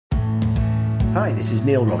Hi, this is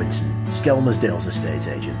Neil Robinson, Skelmersdale's estate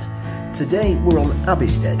agent. Today we're on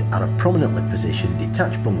Abbeystead at a prominently positioned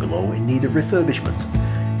detached bungalow in need of refurbishment.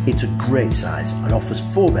 It's a great size and offers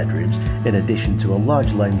 4 bedrooms in addition to a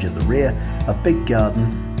large lounge at the rear, a big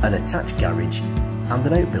garden, an attached garage and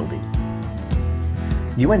an outbuilding.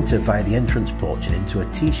 You enter via the entrance porch and into a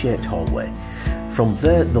T-shaped hallway. From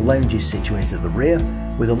there the lounge is situated at the rear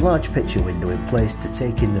with a large picture window in place to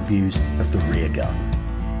take in the views of the rear garden.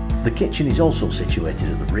 The kitchen is also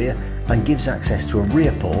situated at the rear and gives access to a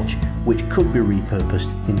rear porch which could be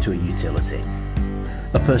repurposed into a utility.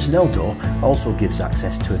 A personnel door also gives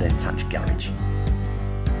access to an attached garage.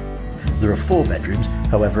 There are 4 bedrooms,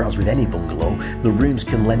 however, as with any bungalow, the rooms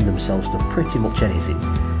can lend themselves to pretty much anything,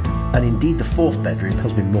 and indeed the 4th bedroom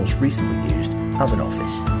has been most recently used as an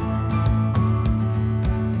office.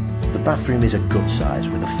 The bathroom is a good size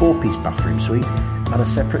with a 4-piece bathroom suite and a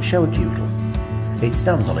separate shower cubicle. It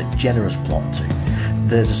stands on a generous plot too.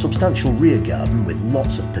 There's a substantial rear garden with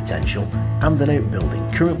lots of potential and an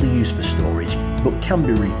outbuilding currently used for storage but can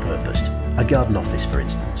be repurposed, a garden office for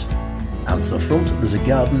instance. And to the front there's a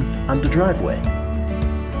garden and a driveway.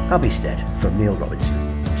 Abbeystead from Neil Robinson,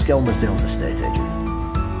 Skelmersdale's estate agent.